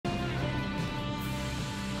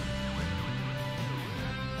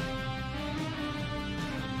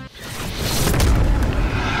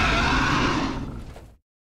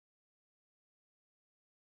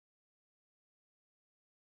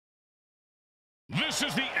This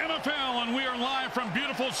is the MFL, and we are live from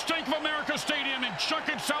beautiful Stake of America Stadium in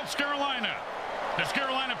Chuckett, South Carolina. The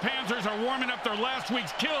Scarolina Panzers are warming up their last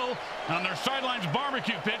week's kill on their sidelines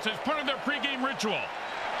barbecue pits as part of their pregame ritual.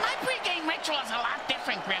 My pregame ritual is a lot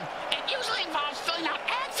different, Grim. It usually involves filling out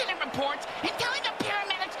accident reports and telling the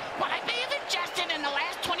paramedics what I may have ingested in the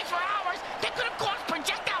last 24 hours that could have caused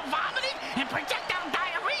projectile vomiting and projectile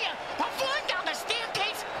diarrhea while falling down the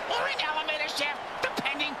staircase or an elevator shaft,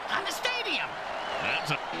 depending on the stadium.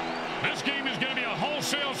 This game is going to be a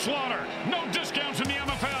wholesale slaughter. No discounts in the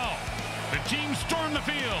MFL. The teams storm the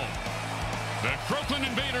field. The Croakland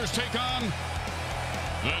Invaders take on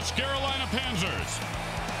the Scarolina Panzers.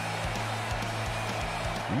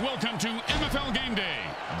 Welcome to MFL Game Day.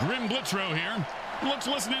 Grim Blitzrow here. Let's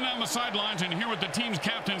listen in on the sidelines and hear what the team's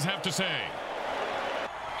captains have to say.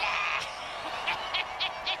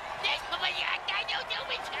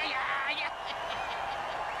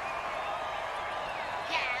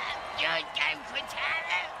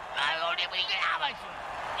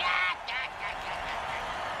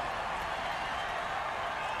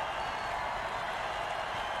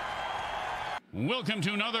 Welcome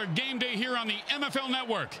to another game day here on the MFL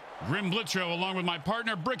Network. Grim Blitzrow along with my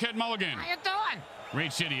partner, Brickhead Mulligan. How you doing?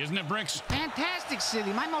 Great city, isn't it, Bricks? Fantastic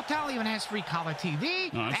city. My motel even has free color TV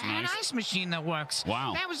Oh, that's and nice. an ice machine that works.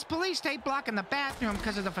 Wow. There was police tape blocking the bathroom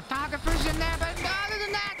because of the photographers in there, but other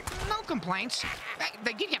than that, no complaints.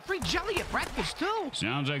 They give you free jelly at breakfast, too.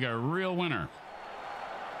 Sounds like a real winner.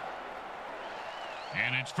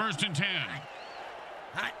 And it's 1st and 10.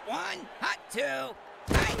 Hot 1, hot 2.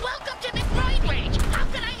 Welcome to McBride Range. How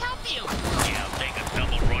can I help you? Yeah, I'll take a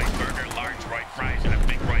double Roy burger, large Roy fries, and a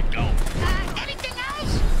big Roy Coke. Anything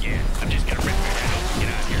else? Yeah, I'm just gonna rip it right open and get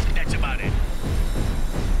out of here. That's about it.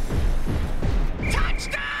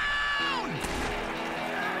 Touchdown!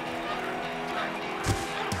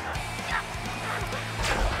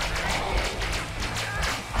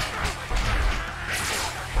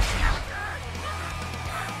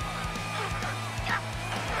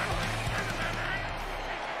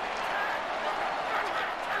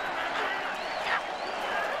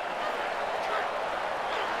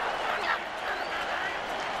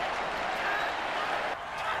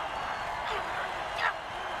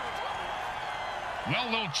 Well,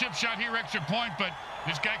 little chip shot here, extra point, but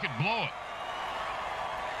this guy could blow it.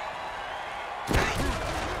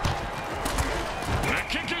 The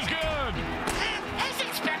kick is good. As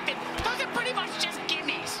expected, those are pretty much just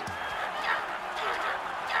gimmies.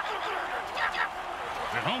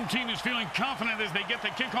 The home team is feeling confident as they get the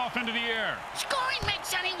kickoff into the air. Scoring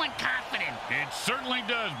makes anyone confident. It certainly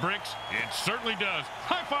does, Bricks. It certainly does.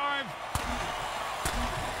 High five.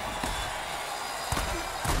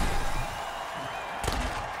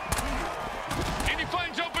 And he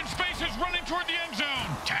finds open spaces running toward the end zone.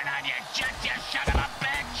 Turn on your jet, you son of a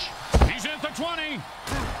bitch! He's at the 20.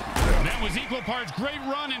 That was equal parts great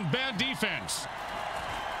run and bad defense.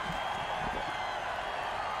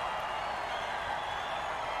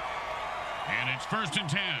 And it's 1st and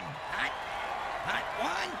 10. Hot 1,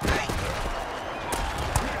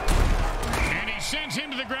 And he sends him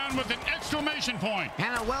to the ground with an exclamation point.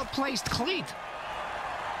 And a well-placed cleat.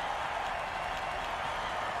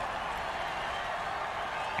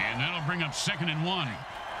 And that'll bring up 2nd and 1.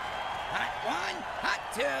 Hot 1, hot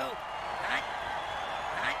 2. Hot.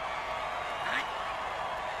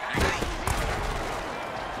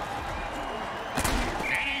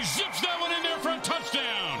 And he zips that one in there for a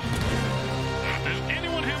touchdown. Does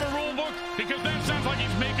anyone have a rule book? Because that sounds like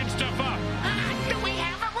he's making stuff up. Do we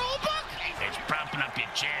have a rule book? It's propping up your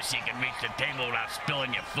chair so you can reach the table without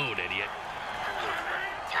spilling your food, idiot.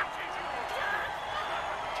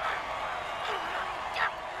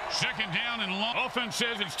 Second down and long. Offense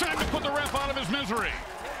says it's time to put the ref out of his misery.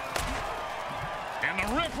 And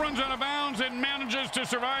the ref runs out of bounds and manages to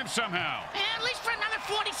survive somehow. At least for another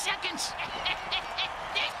 40 seconds.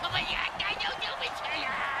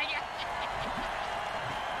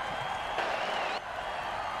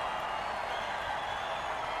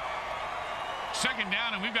 Second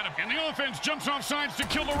down, and we've got and the offense jumps off sides to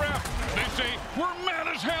kill the ref. They say, we're mad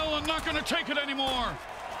as hell and not going to take it anymore.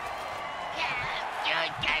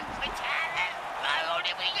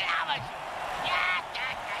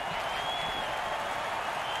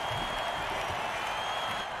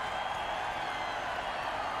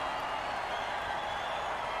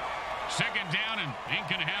 Second down, and ain't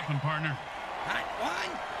going to happen, partner. Hot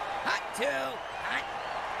 1, hot 2.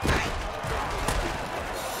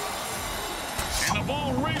 And the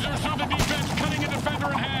ball razors through the defense, cutting a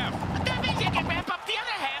defender in half. That means you can wrap up the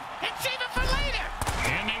other half and save it for later.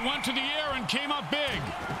 And they went to the air and came up big.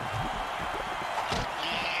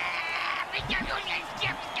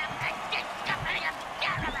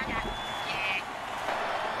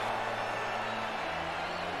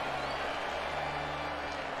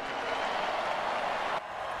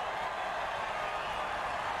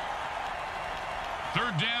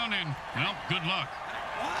 Third down and, well, good luck. Hot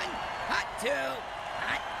one, hot two,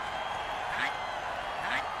 hot, hot,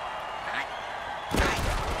 hot, hot, hot.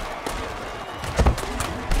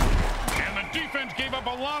 And the defense gave up a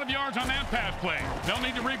lot of yards on that pass play. They'll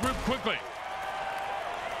need to regroup quickly.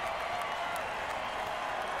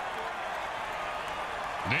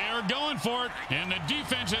 They are going for it, and the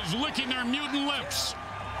defense is licking their mutant lips.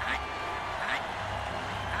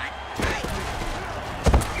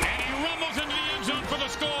 And he rumbles into the end zone for the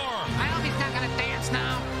score. I hope he's not going to dance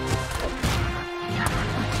now.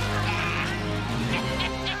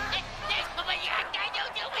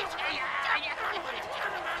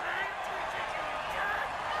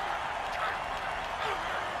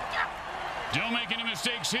 Don't make any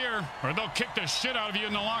mistakes here, or they'll kick the shit out of you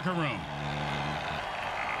in the locker room.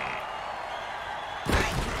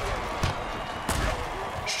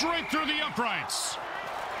 Straight through the uprights.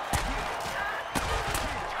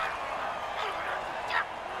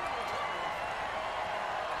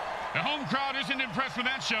 The home crowd isn't impressed with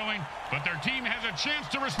that showing, but their team has a chance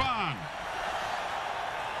to respond.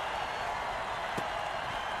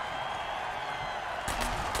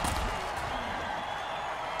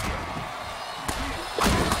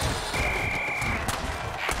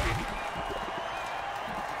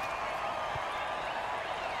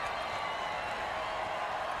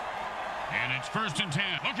 First and 10.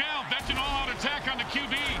 Look out, that's an all-out attack on the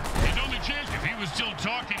QB. His only chance, if he was still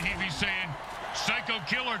talking, he'd be saying, Psycho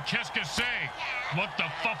Killer, qu'est-ce que c'est? What the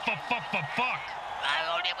fuck?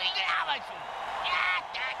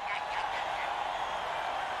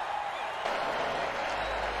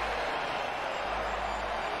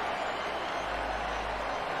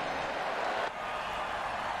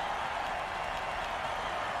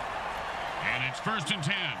 And it's first and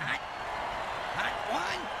 10. Hot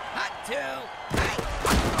one, hot two.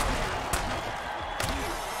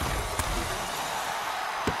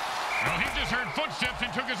 Well, he just heard footsteps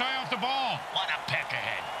and took his eye off the ball. What a peck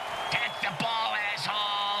ahead. Take the ball,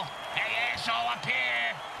 asshole. Hey, asshole, up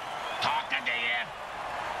here. Talking to you.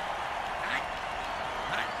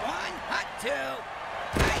 Hot one, hot two.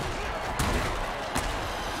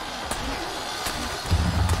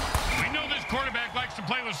 We know this quarterback likes to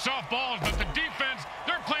play with soft balls, but the defense,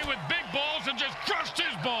 they're playing with big balls and just crushed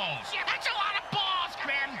his balls. Yeah, that's a lot of balls,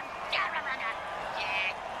 Grim.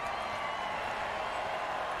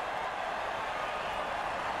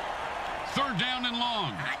 Third down and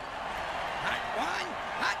long. Hot one,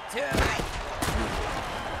 hot two.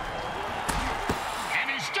 And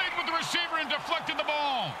he stayed with the receiver and deflected the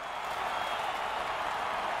ball.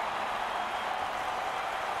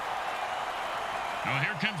 Well,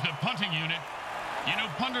 here comes the punting unit. You know,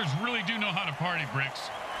 punters really do know how to party, Bricks.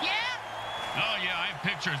 Yeah? Oh, yeah, I have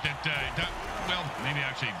pictures that, well, maybe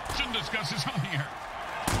actually shouldn't discuss this on here.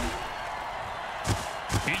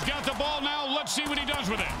 He's got the ball now. Let's see what he does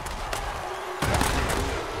with it.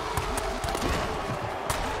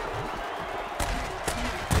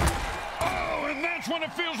 Oh, and that's when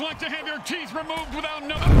it feels like to have your teeth removed without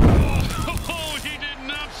no... Oh, he did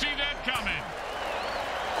not see that coming.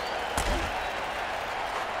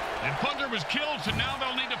 The punter was killed, so now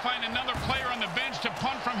they'll need to find another player on the bench to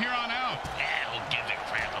punt from here on out. Yeah, who gives a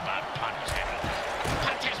crap about punters anyway?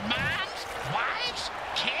 Punters' moms, wives,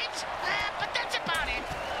 kids, but that's about it.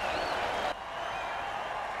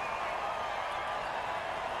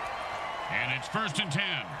 And it's first and 10.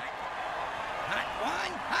 Hot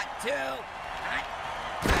one, hot two. Hot.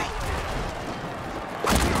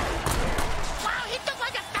 Wow, he took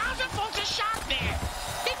like 1,000 volts of shock there.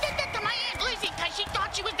 They did that to my Aunt Lizzie because she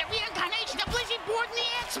thought she was the reincarnation of Lizzie Borden the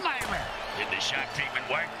Ant Smarter. Did the shock treatment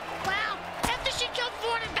work? Well, after she killed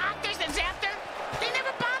 4 of the doctors and zapped her, they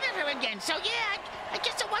never bothered her again. So, yeah, I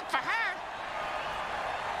guess it worked for her.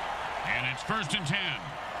 And it's first and 10.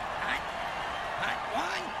 Hot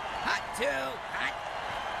one, hot two. Hot.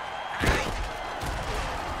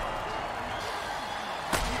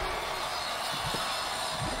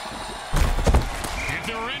 If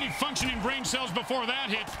there were any functioning brain cells before that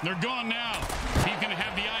hit, they're gone now. He's going to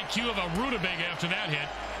have the IQ of a rutabaga after that hit.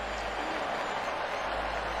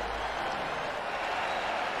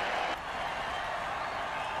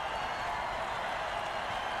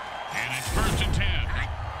 And it's first and 10.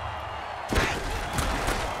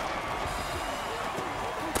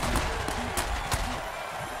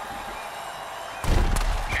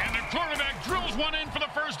 And the quarterback drills one in for the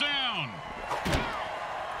first down.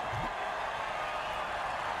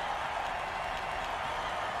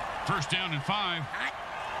 First down and 5. Hot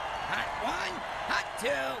one, hot two.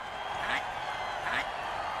 Hot, hot,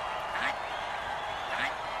 hot,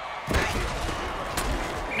 hot, hot.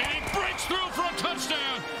 And he breaks through for a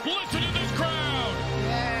touchdown. Listen to this crowd.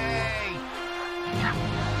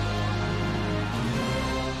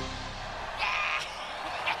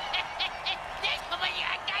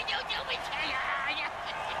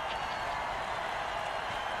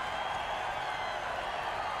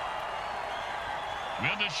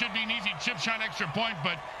 Well, this should be an easy chip shot extra point,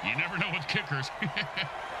 but you never know with kickers. The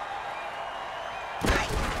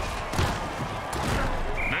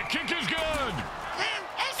kick is good.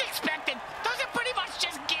 As expected, those are pretty much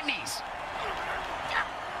just gimmies.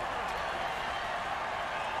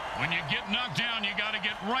 When you get knocked down, you got to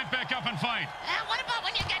get right back up and fight. What about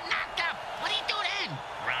when you get knocked up? What do you do then?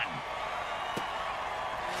 Run.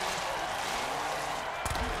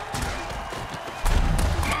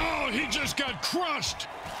 Oh, he just got crushed.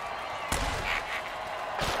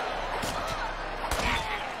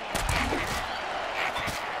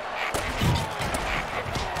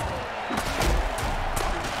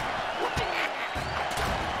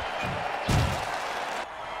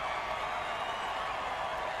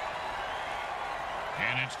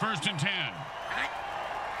 And it's 1st and 10.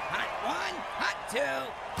 Hot 1, hot 2,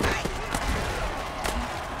 hot.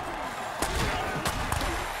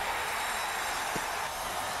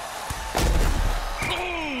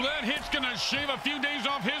 Oh, that hit's going to shave a few days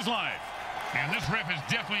off his life. And this ref is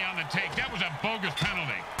definitely on the take. That was a bogus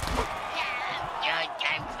penalty.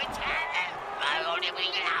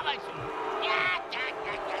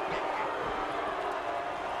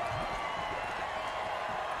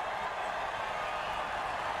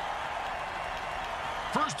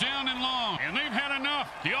 First down and long, and they've had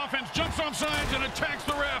enough. The offense jumps off sides and attacks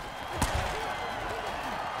the ref.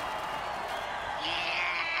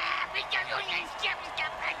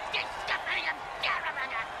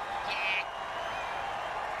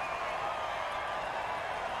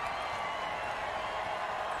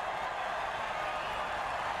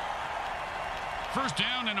 First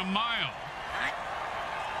down and a mile.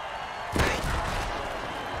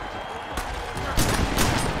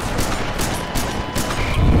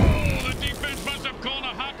 Called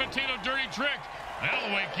a hot potato dirty trick.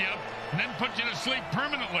 That'll wake you up and then put you to sleep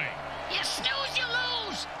permanently. You snooze, you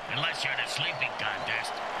lose. Unless you're in a sleeping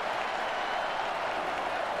contest.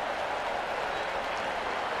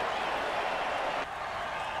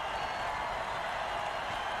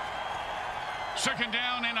 Second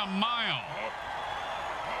down and a mile.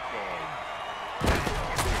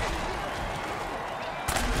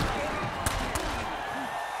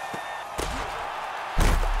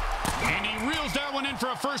 Reels that one in for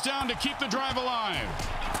a first down to keep the drive alive.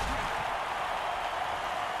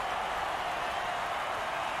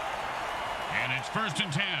 And it's 1st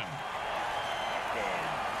and 10.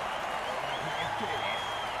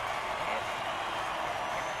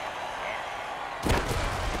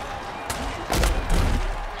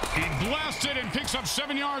 He blasts it and picks up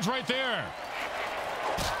 7 yards right there.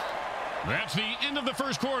 That's the end of the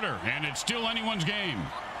first quarter, and it's still anyone's game.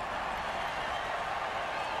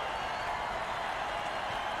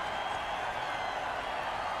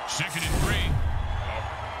 Second and 3.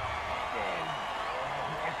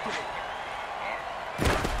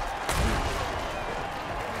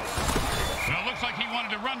 Well, it looks like he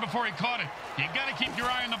wanted to run before he caught it. You got to keep your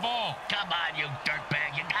eye on the ball. Come on, you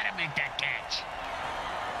dirtbag. You got to make that catch.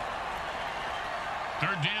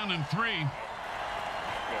 3rd down and 3.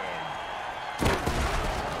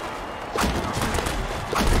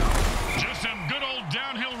 Just some good old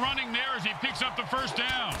downhill running there as he picks up the first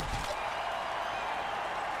down.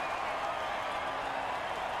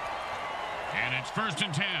 And it's 1st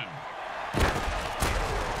and 10.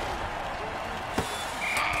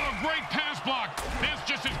 Oh, great pass block. That's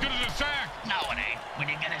just as good as a sack. No, it ain't. When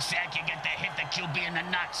you get a sack, you get to hit the QB in the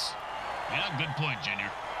nuts. Yeah, good point,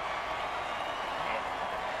 Junior.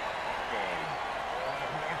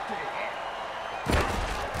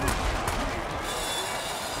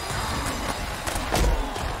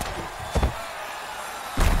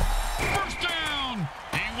 First down.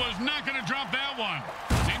 He was not going to drop that one.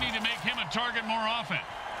 They need to make him a target more often.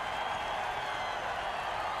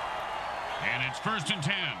 And it's 1st and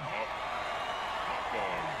 10.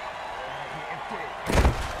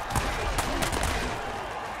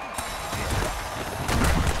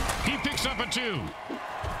 He picks up a 2.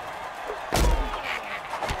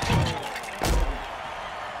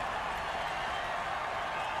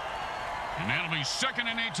 And that'll be 2nd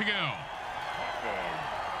and 8 to go.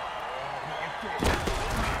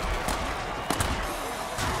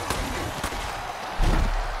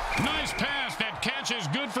 Nice pass. That catch is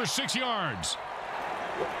good for 6 yards.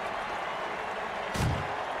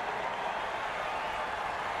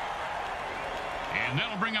 And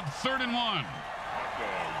that'll bring up 3rd and 1.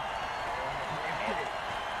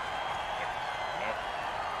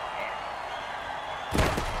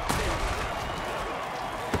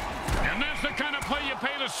 And that's the kind of play you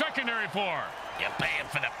pay the secondary for. You pay him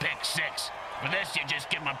for the pick 6. For this, you just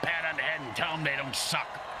give him a pat on the head and tell him they don't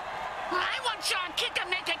suck. I once saw a kicker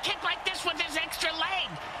make a kick like this with his extra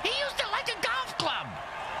leg. He used it like a golf club.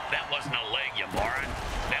 That wasn't a leg, you moron.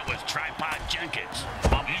 That was Tripod Jenkins.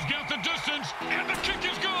 He's got the distance, and the kick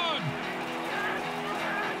is good.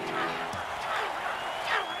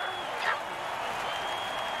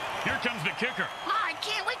 Here comes the kicker. Oh, I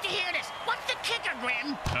can't wait to hear this. What's the kicker,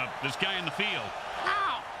 Grim? This guy in the field.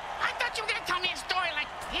 Oh, I thought you were going to tell me a story like,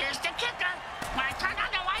 here's the kicker. When I turned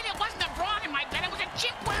on the light, it wasn't a broad in my bed. It was a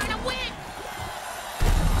chip wearing a wig.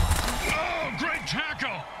 Oh, great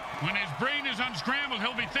tackle. When his brain is unscrambled,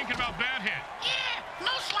 he'll be thinking about that hit. Yeah,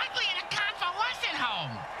 most likely in a convalescent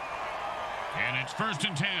home. And it's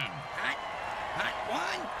 1st and 10. Hot. Hot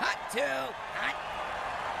 1. Hot 2. Hot.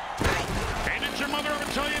 Hey, did your mother ever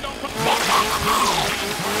tell you don't put...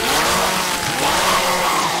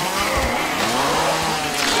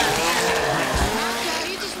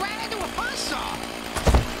 Okay, you just ran into a buzzsaw.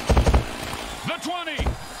 The 20.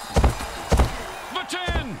 The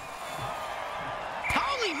 10.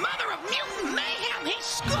 Holy mother of mutant mayhem, he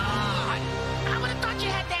scored! I would have thought you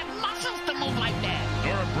had to have muscles to move like that.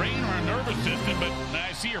 Or a brain or a nervous system, but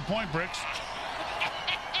I see your point, Bricks.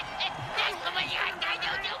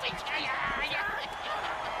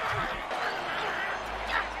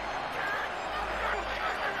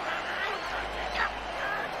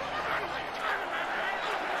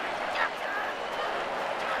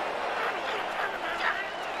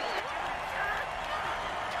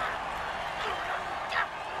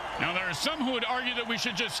 Now, there are some who would argue that we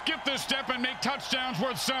should just skip this step and make touchdowns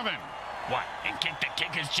worth 7. What, and kick the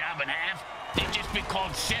kicker's job in half? They'd just be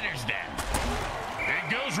called sinners then.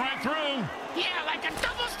 It goes right through. Yeah, like a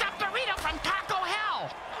double-stuffed burrito from Taco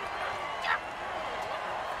Hell.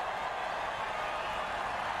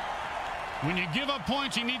 When you give up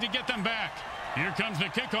points, you need to get them back. Here comes the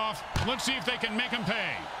kickoff. Let's see if they can make them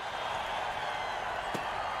pay.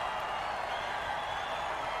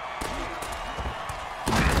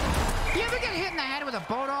 You ever get hit in the head with a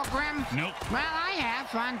boat, Grim? Nope. Well, I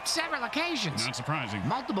have on several occasions. Not surprising.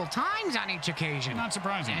 Multiple times on each occasion. Not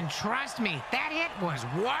surprising. And trust me, that hit was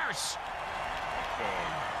worse.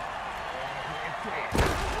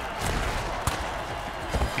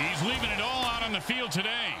 He's leaving it all out on the field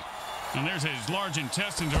today. And there's his large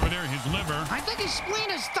intestines over there, his liver. I think his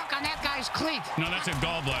spleen is stuck on that guy's cleat. No, that's a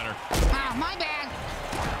gallbladder. Ah, my bad.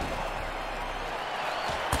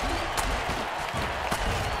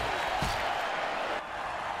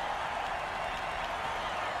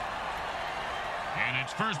 And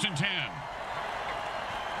it's 1st and 10.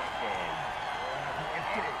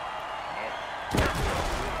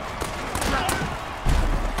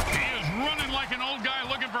 He is running like an old guy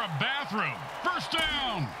looking for a bathroom. 1st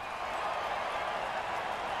down.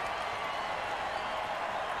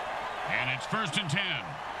 And it's 1st and 10.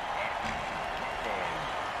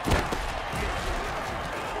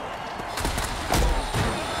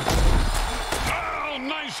 Oh,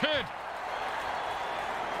 nice hit.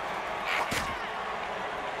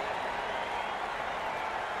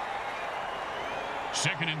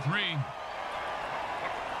 Second and 3.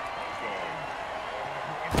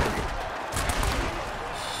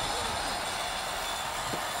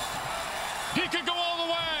 He could go all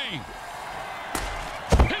the way.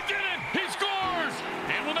 He did it. He scores.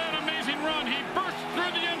 And with that amazing run, he bursts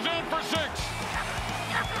through the end zone for 6.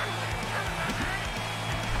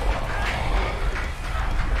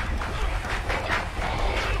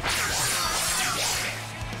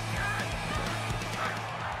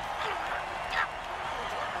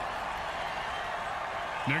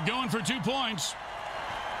 They're going for 2 points.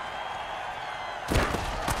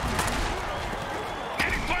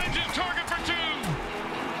 And he finds his target for 2.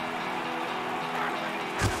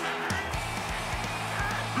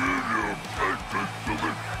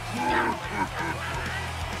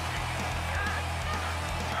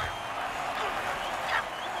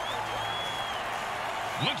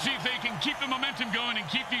 Let's see if they can keep the momentum going and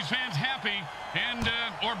keep these fans happy and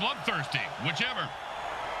or bloodthirsty, whichever.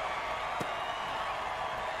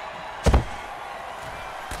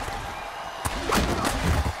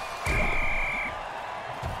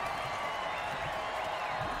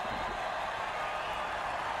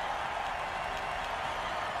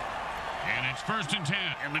 It's 1st and 10,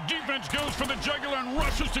 and the defense goes for the jugular and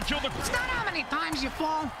rushes to kill the... It's not how many times you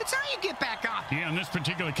fall, it's how you get back up. Yeah, in this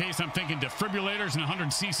particular case, I'm thinking defibrillators and 100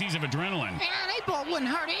 cc's of adrenaline. Yeah, an 8-ball wouldn't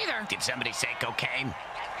hurt either. Did somebody say cocaine?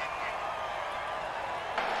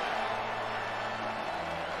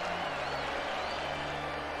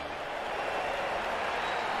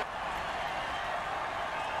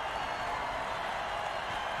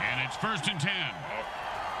 And it's 1st and 10.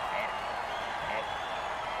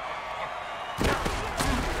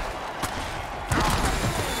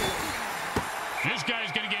 This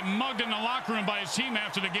guy's going to get mugged in the locker room by his team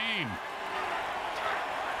after the game.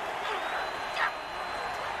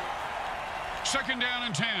 Second down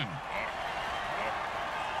and 10.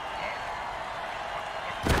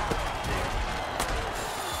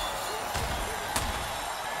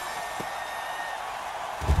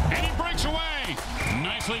 And he breaks away.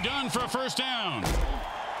 Nicely done for a first down.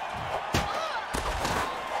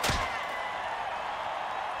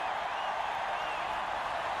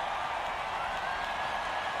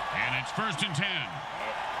 And it's first and 10.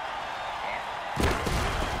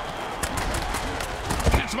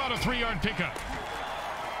 It's about a 3-yard pickup.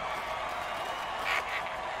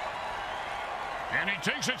 And he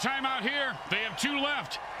takes a timeout here. They have 2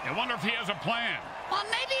 left. I wonder if he has a plan. Well,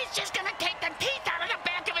 maybe he's just going to take the teeth out of the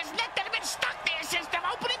back of his neck that have been stuck there since the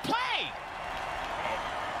opening play.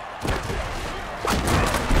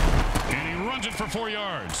 And he runs it for 4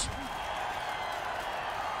 yards.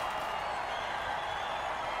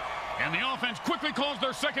 And the offense quickly calls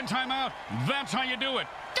their second timeout. That's how you do it.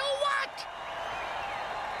 Do what?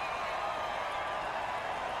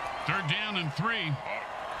 Third down and 3.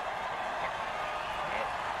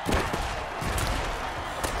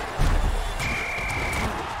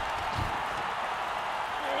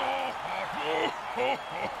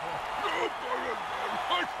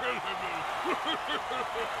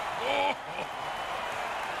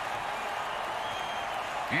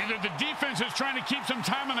 Either the defense is trying to keep some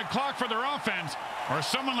time on the clock for their offense, or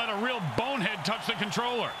someone let a real bonehead touch the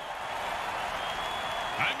controller.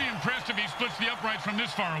 I'd be impressed if he splits the uprights from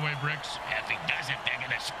this far away, Bricks. If he doesn't, they're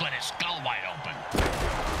going to split his skull wide open.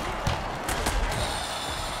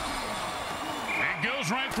 It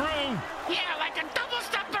goes right through. Yeah, like a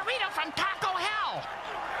double-stuffed burrito from Taco Hell.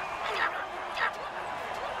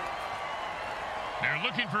 They're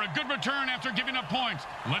looking for a good return after giving up points.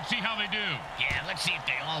 Let's see how they do. Yeah, let's see if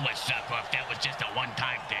they always suck or if that was just a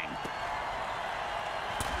one-time thing.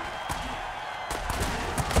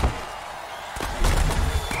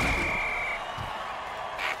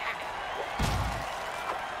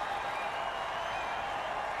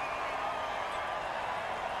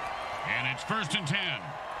 And it's first and 10.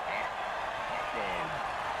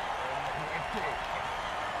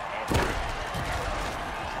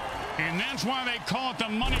 And that's why they call it the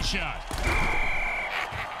money shot.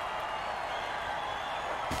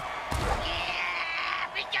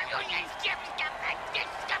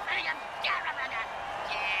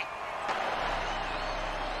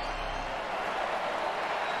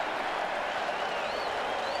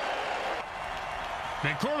 The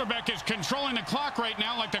quarterback is controlling the clock right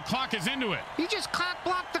now like the clock is into it. You just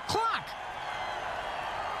blocked the clock.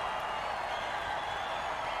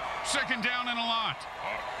 Second down and a lot.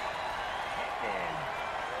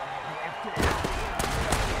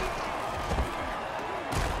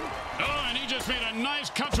 Oh, and he just made a nice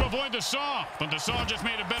cut to avoid the saw. But the saw just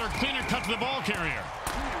made a better, cleaner cut to the ball carrier.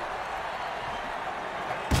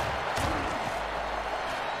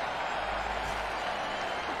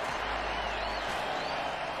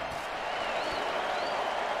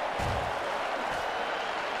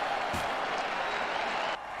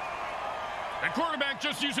 The quarterback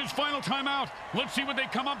just used his final timeout. Let's see what they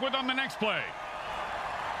come up with on the next play.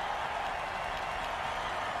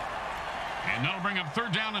 And that'll bring up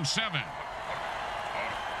third down and 7.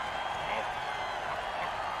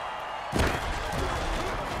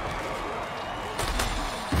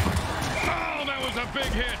 Oh, that was a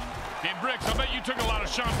big hit. Hey, Bricks, I bet you took a lot of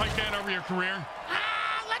shots like that over your career.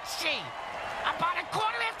 Let's see. About a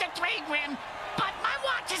quarter after 3, Grim, but my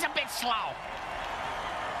watch is a bit slow.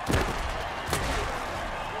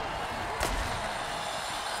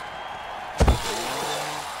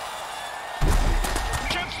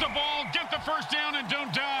 The ball, get the first down, and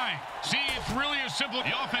don't die. See, it's really as simple.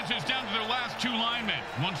 The offense is down to their last 2 linemen.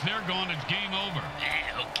 Once they're gone, it's game over.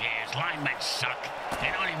 Who cares? Linemen suck. They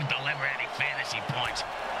don't even deliver any fantasy points.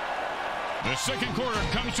 The second quarter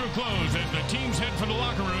comes to a close as the teams head for the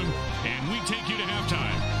locker room, and we take you to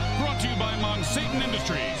halftime. Brought to you by Monsatan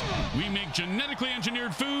Industries. We make genetically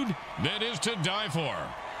engineered food that is to die for.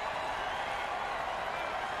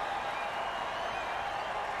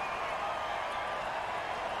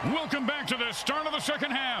 Welcome back to the start of the second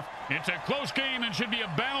half. It's a close game and should be a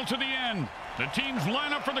battle to the end. The teams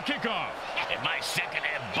line up for the kickoff. And my second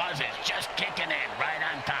half buzz is just kicking in right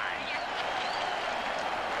on time.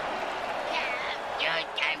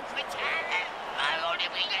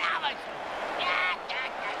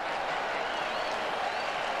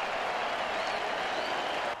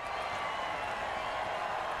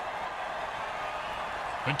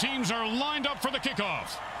 The teams are lined up for the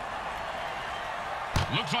kickoff.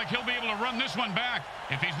 Looks like he'll be able to run this one back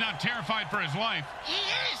if he's not terrified for his life. He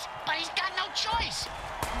is, but he's got no choice.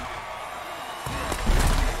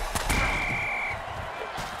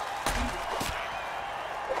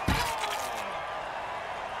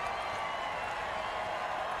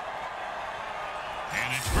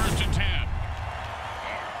 And it's 1st and 10.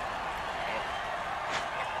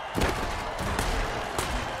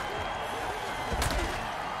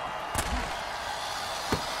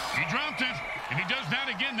 He dropped it. If he does that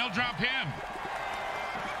again, they'll drop him.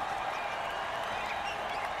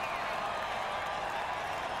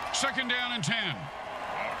 Second down and 10.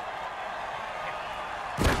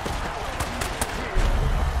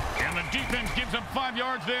 And the defense gives up 5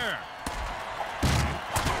 yards there.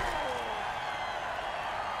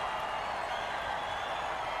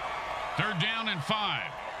 Third down and 5.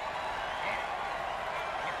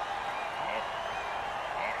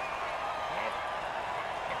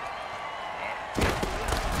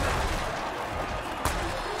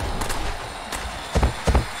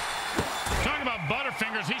 Talking about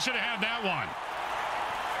Butterfingers, he should have had that one.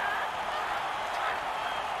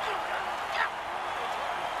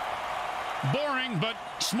 Boring, but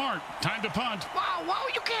smart. Time to punt. Whoa, whoa,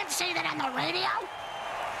 you can't say that on the radio.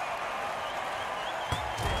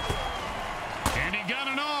 And he got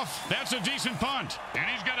it off. That's a decent punt. And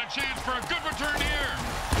he's got a chance for a good return here.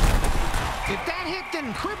 If that hit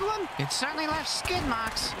didn't cripple him, it certainly left skid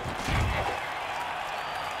marks.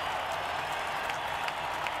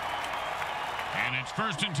 And it's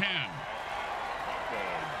 1st and 10.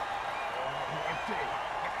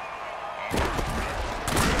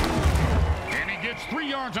 And he gets 3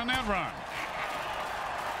 yards on that run.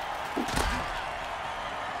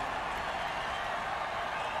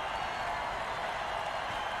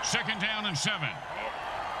 Second down and 7.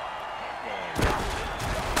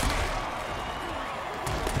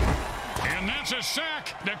 And that's a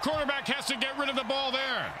sack. The quarterback has to get rid of the ball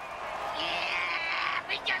there.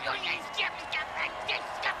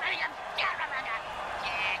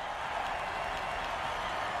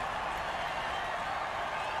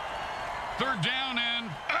 Third down and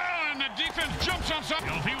the defense jumps on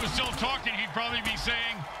something. If he was still talking, he'd probably be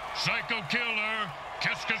saying, "Psycho killer,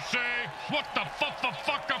 qu'est-ce que c'est? What the fuck?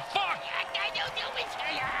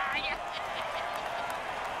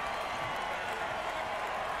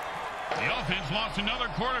 The offense lost another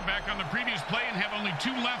quarterback on the previous play and have only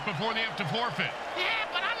 2 left before they have to forfeit. Yeah,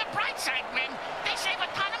 but on the bright side, Grim, they save a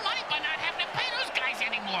ton of money by not having to pay those guys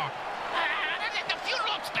anymore. Other than the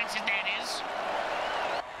funeral expenses, that is.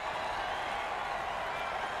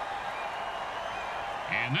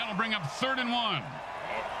 And that'll bring up 3rd and 1.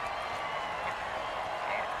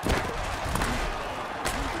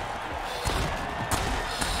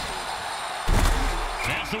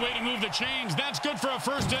 That's the way to move the chains. That's good for a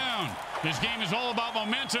 1st down. This game is all about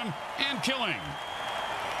momentum and killing.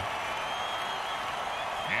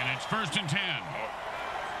 And it's 1st and 10.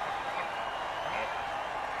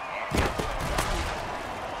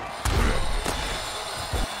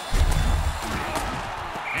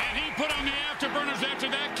 And he put on the afterburners after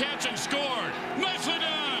that catch and scored. Nicely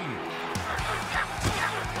done.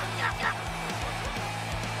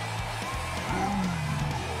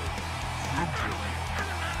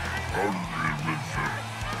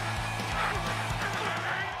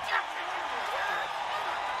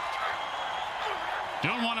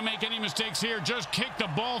 Don't want to make any mistakes here. Just kick the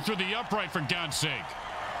ball through the upright, for God's sake.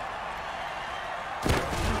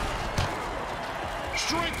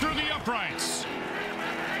 Straight through the uprights.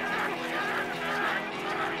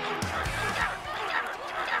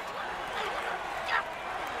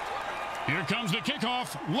 Here comes the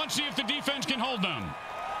kickoff. Let's see if the defense can hold them.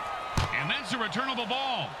 And that's a returnable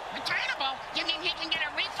ball. Returnable? You mean he can get a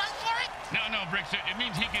refund for it? No, Bricks. It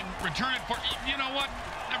means he can return it for... You know what?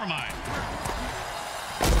 Never mind.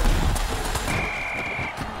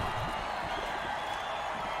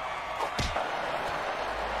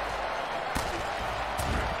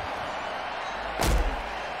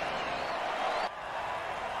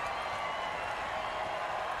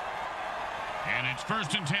 And it's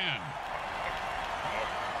 1st and 10.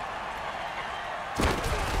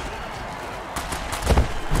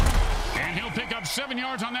 And he'll pick up 7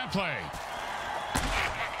 yards on that play.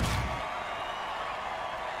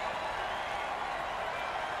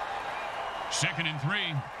 Second and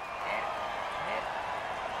 3.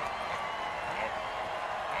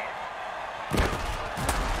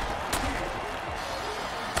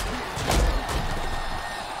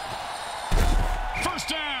 First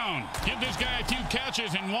down. Give this guy a few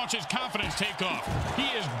catches and watch his confidence take off. He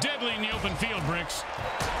is deadly in the open field, Bricks.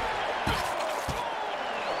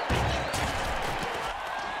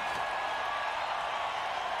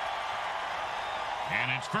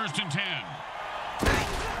 it's 1st and 10.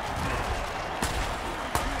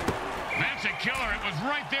 That's a killer. It was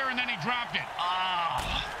right there, and then he dropped it.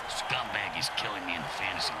 Oh, scumbag is killing me in the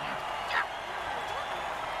fantasy league.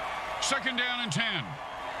 2nd down and 10.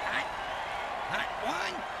 Hot. Hot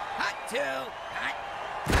 1. Hot 2. Hot.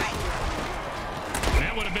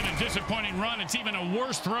 That would have been a disappointing run. It's even a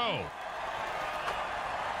worse throw.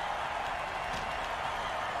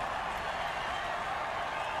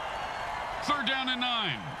 3rd down and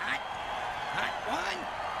 9. Hot. Hot 1.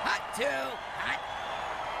 Hot 2. Hot.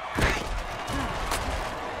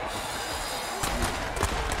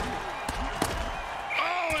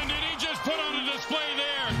 Oh, and did he just put on a display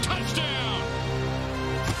there? Touchdown!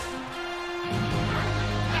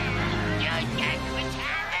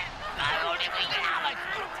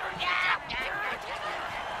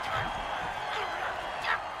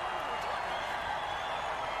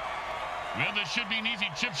 Well, this should be an easy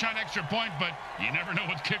chip shot extra point, but you never know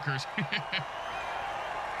with kickers. The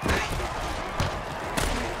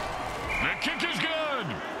kick is good.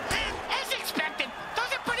 As expected,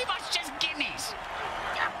 those are pretty much just gimmies.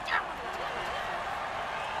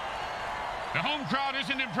 The home crowd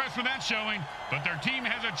isn't impressed with that showing, but their team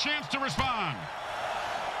has a chance to respond.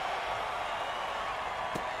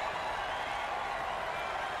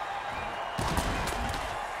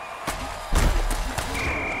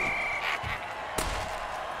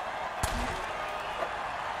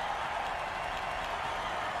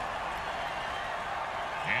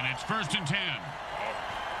 And it's 1st and 10.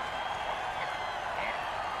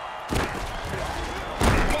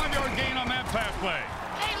 5-yard gain on that pass play.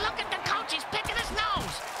 Hey, look at the coach. He's picking his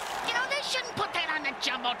nose. You know, they shouldn't put that on the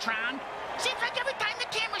Jumbotron. Seems like every time the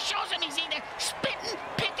camera shows him, he's either spitting,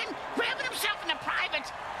 picking, grabbing himself in the privates.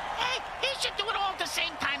 Hey, he should do it all at the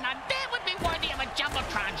same time. Now, that would be worthy of a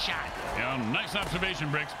Jumbotron shot. Yeah, nice observation,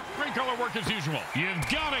 Bricks. Great color work as usual. You've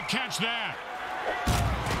got to catch that.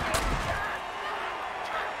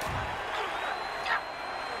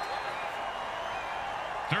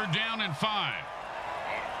 Third down and 5.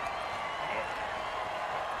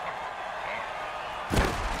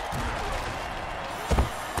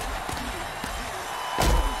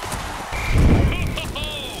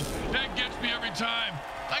 That gets me every time.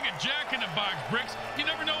 Like a jack-in-the-box, Bricks. You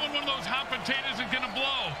never know when one of those hot potatoes is going to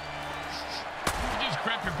blow. You just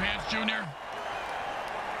crap your pants, Junior.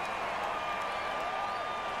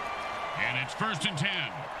 And it's 1st and 10.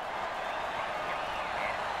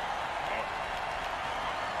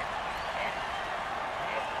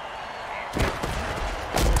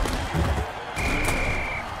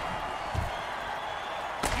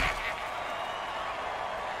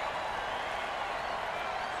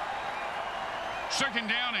 Second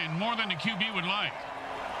down and more than the QB would like.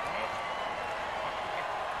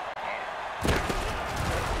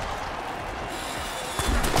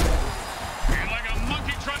 And like a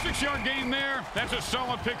monkey trot, 6-yard gain there. That's a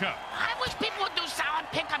solid pickup. I wish people would do solid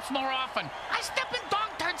pickups more often. I step in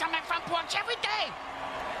dog turds on my front porch every day.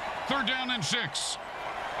 3rd down and 6.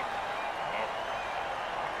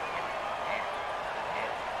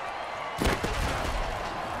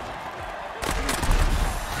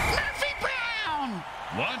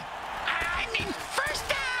 What? I mean, 1st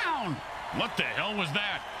down. What the hell was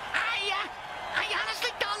that? I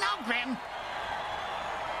honestly don't know, Grim.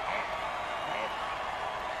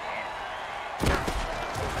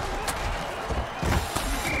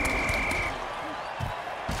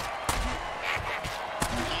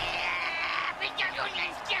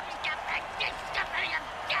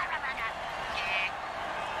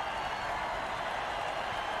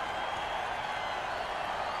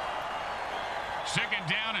 Second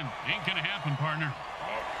down and ain't gonna happen, partner.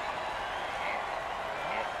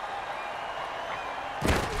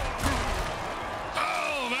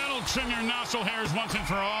 Oh, that'll trim your nostril hairs once and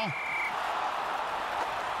for all.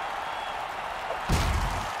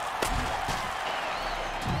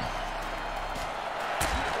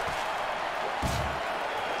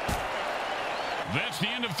 That's the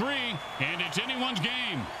end of 3, and it's anyone's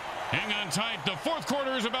game. Hang on tight. The 4th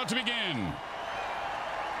quarter is about to begin.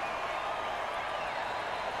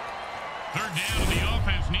 3rd down, and the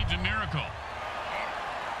offense needs a miracle.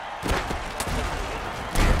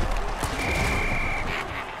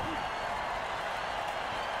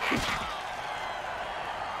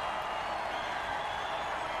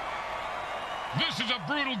 This is a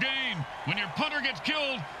brutal game. When your punter gets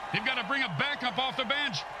killed, they've got to bring a backup off the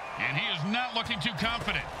bench, and he is not looking too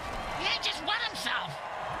confident. He just wet himself.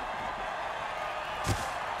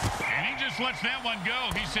 And he just lets that one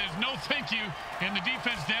go. He says, no thank you, and the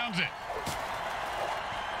defense downs it.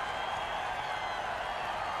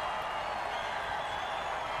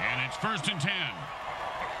 And it's 1st and 10.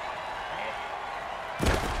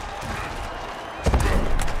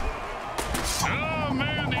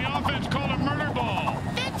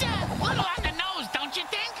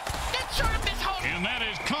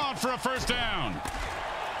 first down.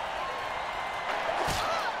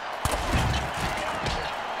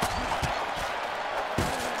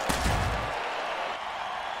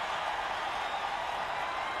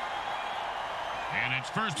 And it's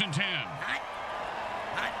 1st and 10. Hot.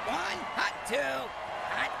 Hot 1, hot 2,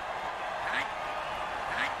 hot, hot,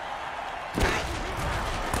 hot, hot.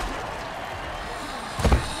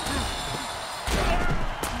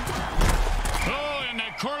 Oh, and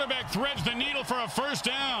the quarterback threads the needle for a first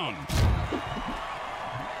down.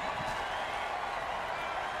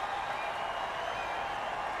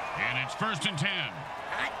 And it's 1st and 10.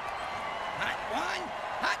 Hot. Hot 1,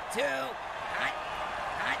 hot 2, hot,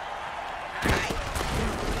 hot, hot.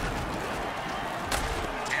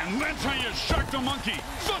 And that's how you shark the monkey.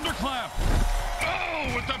 Thunderclap.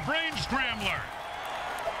 Oh, with the brain scrambler.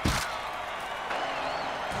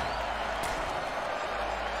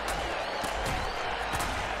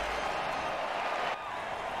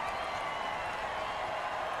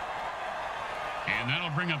 And that'll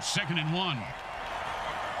bring up 2nd and 1.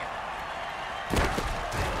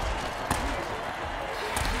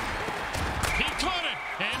 He caught it,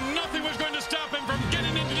 and nothing was going to stop him from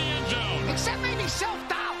getting into the end zone. Except maybe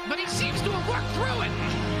self-doubt, but he seems to have worked through it.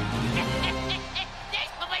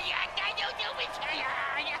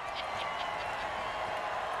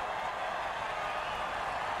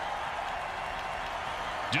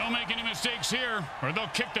 Don't make any mistakes here, or they'll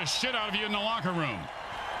kick the shit out of you in the locker room.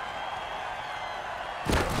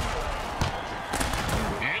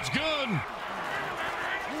 It's good.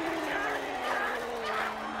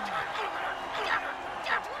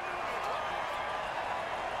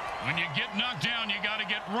 When you get knocked down, you got to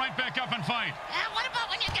get right back up and fight. What about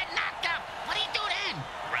when you get knocked up? What do you do then?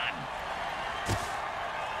 Run.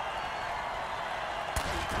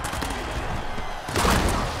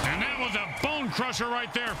 And that was a bone crusher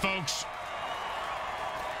right there, folks.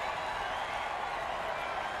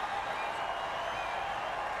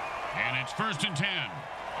 And it's 1st and 10.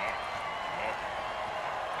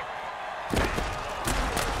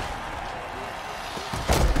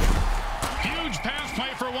 Huge pass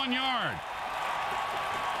play for 1 yard.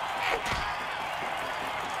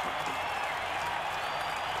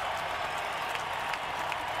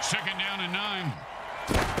 Second down and 9.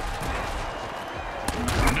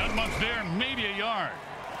 Not much there, maybe a yard.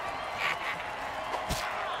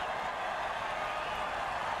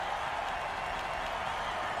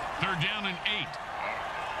 Third down and 8.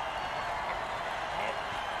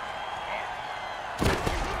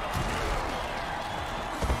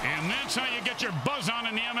 And that's how you get your buzz on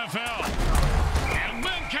in the MFL. And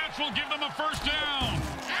then Cats will give them a first down.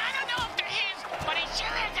 I don't know if they're his, but he sure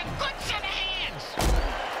has a good set of hands.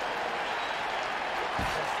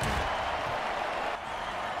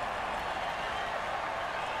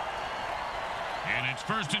 And it's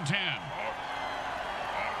 1st and 10.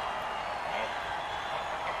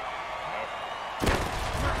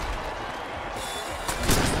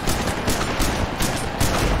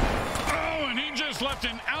 Oh, and he just left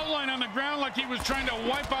an outline on the ground like he was trying to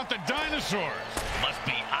wipe out the dinosaurs. Must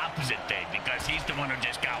be opposite day because he's the one who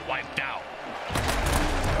just got wiped out.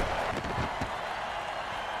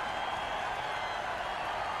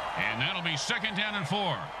 And that'll be 2nd down and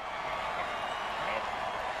 4.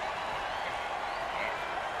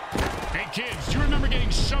 Hey, kids, do you remember getting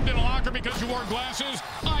shoved in a locker because you wore glasses?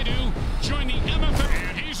 I do. Join the MFL,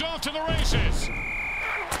 and he's off to the races.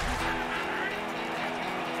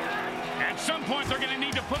 At some point, they're going to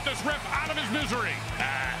need to put this ref out of his misery.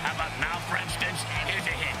 How about now, for instance? Here's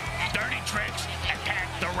a hint. Dirty tricks, attack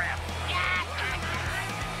the ref.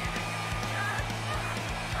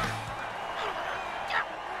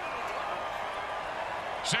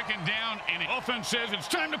 Second down, and the offense says it's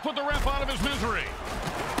time to put the ref out of his misery.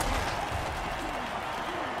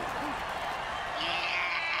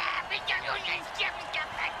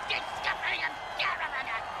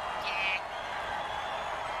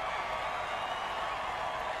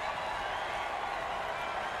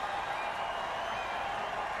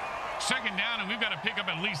 Second down, and we've got to pick up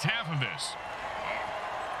at least half of this.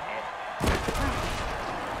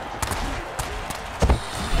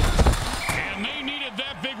 And they needed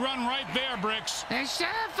that big run right there, Bricks. They sure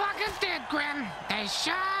fucking did, Grim. They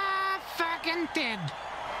sure fucking did.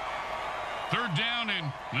 Third down,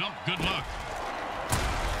 and, well, good luck.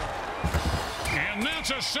 And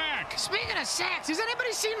that's a sack. Speaking of sacks, has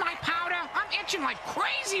anybody seen my powder? I'm itching like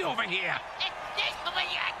crazy over here.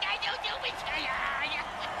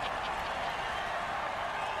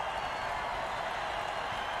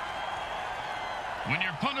 When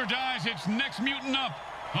your punter dies, it's next mutant up.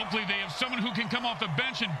 Hopefully they have someone who can come off the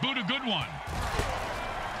bench and boot a good one.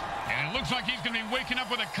 And it looks like he's going to be waking up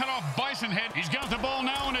with a cut-off bison head. He's got the ball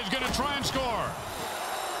now and is going to try and score.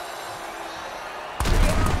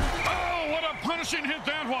 Oh, what a punishing hit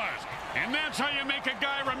that was. And that's how you make a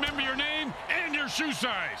guy remember your name and your shoe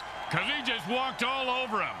size, because he just walked all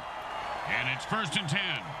over him. And it's 1st and 10.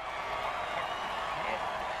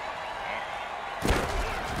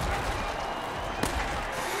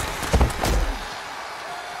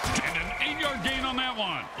 And an 8-yard gain on that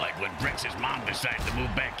one. Like when Brex's mom decides to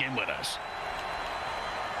move back in with us.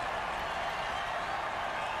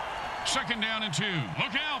 2nd down and 2.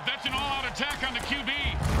 Look out, that's an all-out attack on the QB.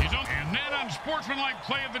 And that unsportsmanlike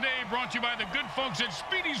play of the day brought to you by the good folks at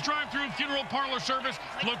Speedy's Drive-Thru Funeral Parlor Service,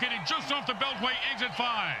 located just off the Beltway, exit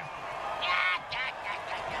 5.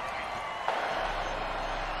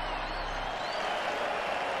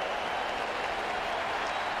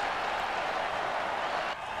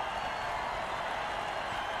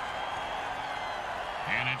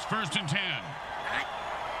 And it's 1st and 10.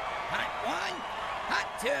 Hot 1, hot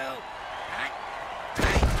 2, hot 3.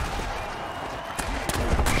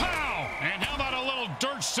 Pow! And how about a little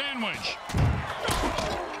dirt sandwich?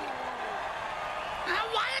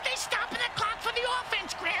 Why are they stopping the clock for the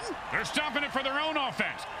offense, Grim? They're stopping it for their own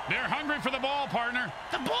offense. They're hungry for the ball, partner.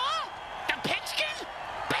 The ball? The pigskin?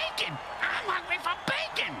 Bacon! I'm hungry for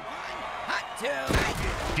bacon! 1, hot 2, hot.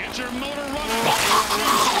 Get your motor running.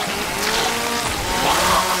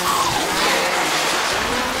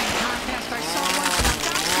 Contest I saw once in a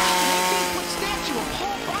downtown 18-foot statue of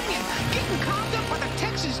Paul Bunyan getting carved up by the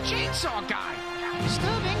Texas Chainsaw guy.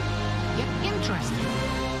 Disturbing, yet interesting.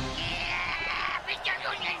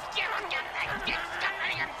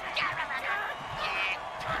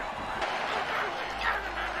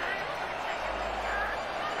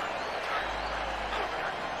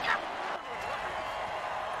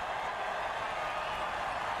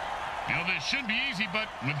 You know, this should be easy, but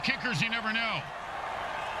with kickers, you never know.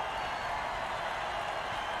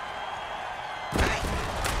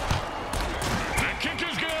 The kick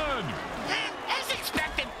is good. As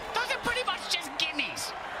expected, those are pretty much just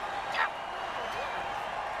gimmies.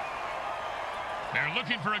 They're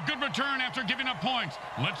looking for a good return after giving up points.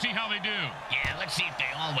 Let's see how they do. Yeah, let's see if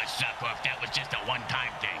they always suck or if that was just a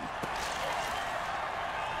one-time thing.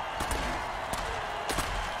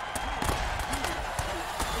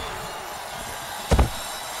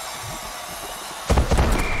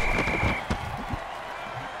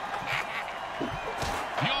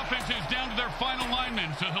 Final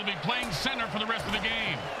lineman, so he'll be playing center for the rest of the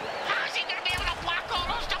game. How's he going to be able to block all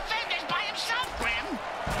those defenders by himself, Grim?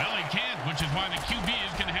 Well, he can't, which is why the QB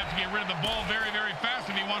is going to have to get rid of the ball very, very fast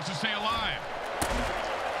if he wants to stay alive.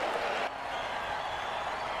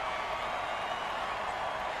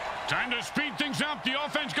 Time to speed things up. The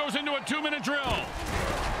offense goes into a 2-minute drill.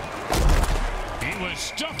 He was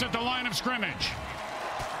stuffed at the line of scrimmage.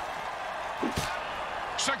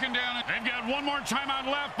 2nd down. They've got one more timeout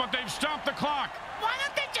left, but they've stopped the clock. Why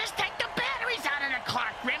don't they just take the batteries out of the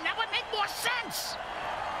clock, Grim? That would make more sense.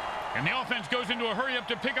 And the offense goes into a hurry-up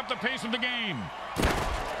to pick up the pace of the game.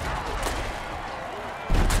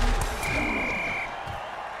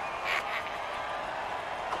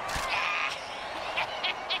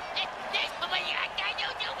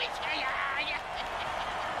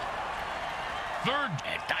 Third.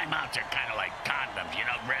 Timeouts are kind of like condoms, you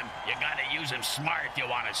know, Grim? You got to use them smart if you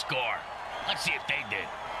want to score. Let's see if they did.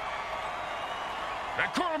 The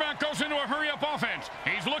quarterback goes into a hurry-up offense.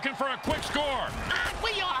 He's looking for a quick score.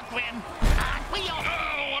 We are, Grim. We are.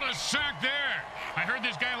 Oh, what a sack there. I heard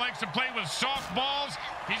this guy likes to play with soft balls.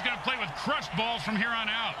 He's going to play with crushed balls from here on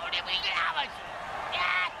out.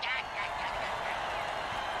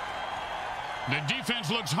 The defense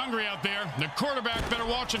looks hungry out there. The quarterback better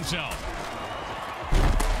watch himself.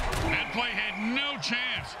 That play had no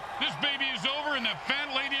chance. This baby is over and the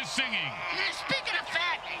fat lady is singing. Speaking of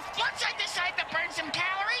fat, once I decide to burn some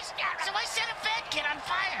calories, so I set a fat kid on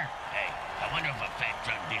fire. Hey, I wonder if a fat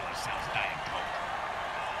drug dealer sells Diet Coke.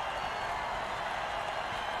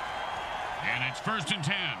 And it's 1st and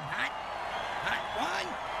 10. Hot 1.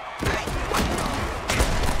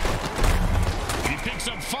 He picks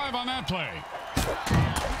up 5 on that play.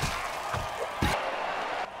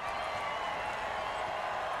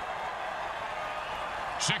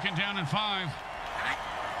 Second down and 5. Hot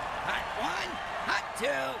 1, hot 2,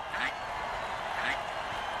 hot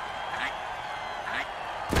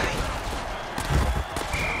 3.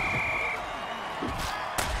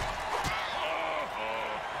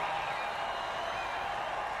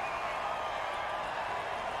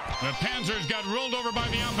 The Panzers got rolled over by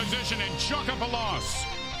the opposition and chalk up a loss.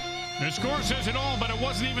 The score says it all, but it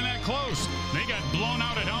wasn't even that close. They got blown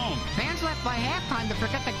out at home. Fans left by halftime to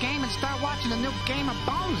forget the game and start watching the new Game of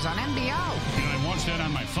Bones on NBO. Yeah, I watched that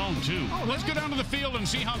on my phone, too. Oh, let's go down to the field and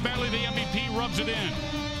see how badly the MVP rubs it in.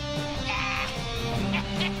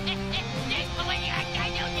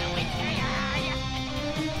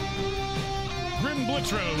 Grim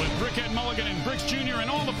Blitzrow with Brickhead Mulligan and Bricks Jr. and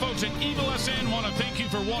all the folks at Evil SN want to thank you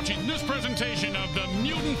for watching this presentation of the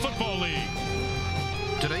Mutant Football League.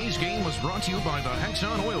 Today's game was brought to you by the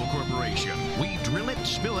Hexon Oil Corporation. We drill it,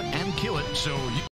 spill it, and kill it so you